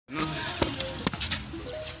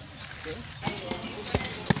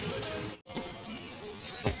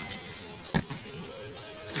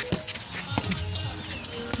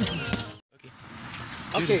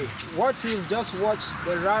Okay, what you've just watched,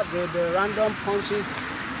 the random punches,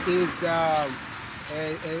 is a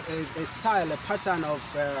style, a pattern of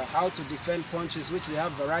how to defend punches, which we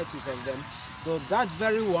have varieties of them. So that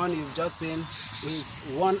very one you've just seen is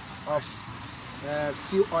one of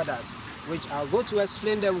few others, which I'll go to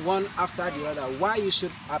explain them one after the other, why you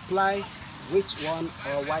should apply which one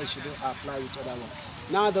or why you shouldn't apply which other one.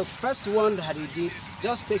 Now the first one that he did,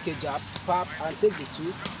 just take a jab, pop, and take the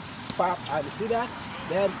two, pop, and see that?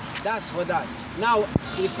 Then that's for that. Now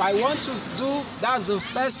if I want to do, that's the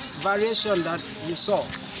first variation that you saw.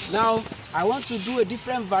 Now I want to do a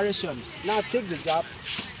different variation. Now take the jab,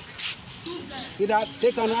 see that?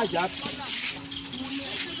 Take another jab.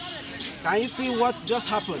 Can you see what just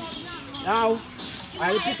happened? Now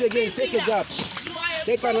I repeat again, take a jab,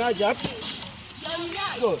 take another jab.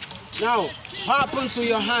 Good. Now what happens to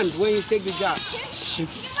your hand when you take the jab?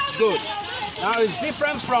 Good. Now it's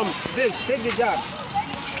different from this. Take the jab.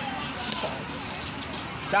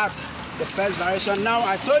 That's the first variation. Now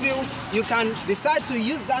I told you, you can decide to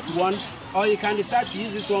use that one or you can decide to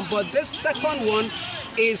use this one, but this second one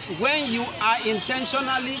is when you are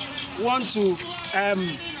intentionally want to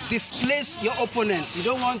displace your opponent. You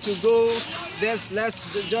don't want to go this,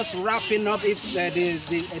 let's just wrapping up it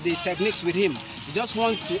the techniques with him. You just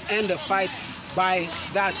want to end the fight by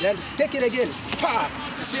that. Then take it again. Pop.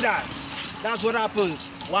 You see that? That's what happens.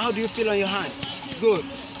 Well, how do you feel on your hand? Good.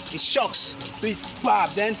 It shocks. So it's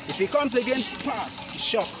pop. Then if it comes again, pop.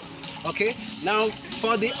 Shock. Okay. Now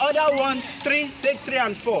for the other one, three. Take 3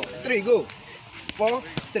 and 4. 3. Go. 4,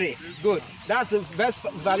 3. Good. That's the best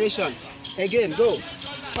variation. Again, go.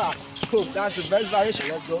 Pop. Cool. That's the best variation.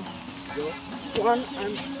 Let's go. Go. 1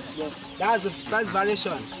 and go. That's the first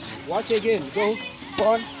variation. Watch again. Go.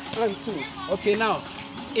 1 and 2. Okay. Now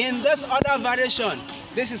in this other variation,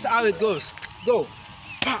 this is how it goes. Go.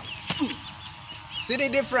 Pop. See the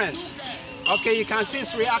difference? Okay, you can see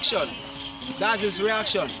his reaction. That's his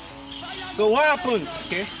reaction. So what happens?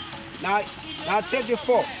 Okay, now take the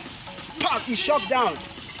 4. Pop, he shocked down.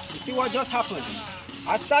 You see what just happened?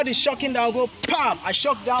 After the shocking down, go pop. I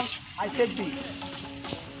shock down. I take this.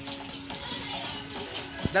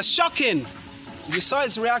 The shocking, you saw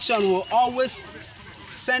his reaction, will always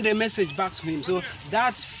send a message back to him. So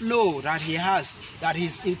that flow that he has, that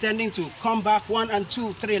he's intending to come back 1 and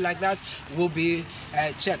 2, 3 like that, will be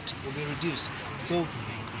checked, will be reduced. So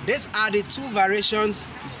these are the 2 variations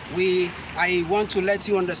I want to let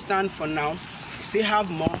you understand for now. We still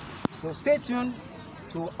have more, so stay tuned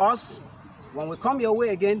to us. When we come your way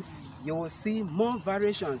again, you will see more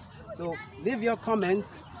variations. So leave your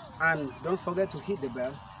comments and don't forget to hit the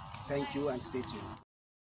bell. Thank you and stay tuned.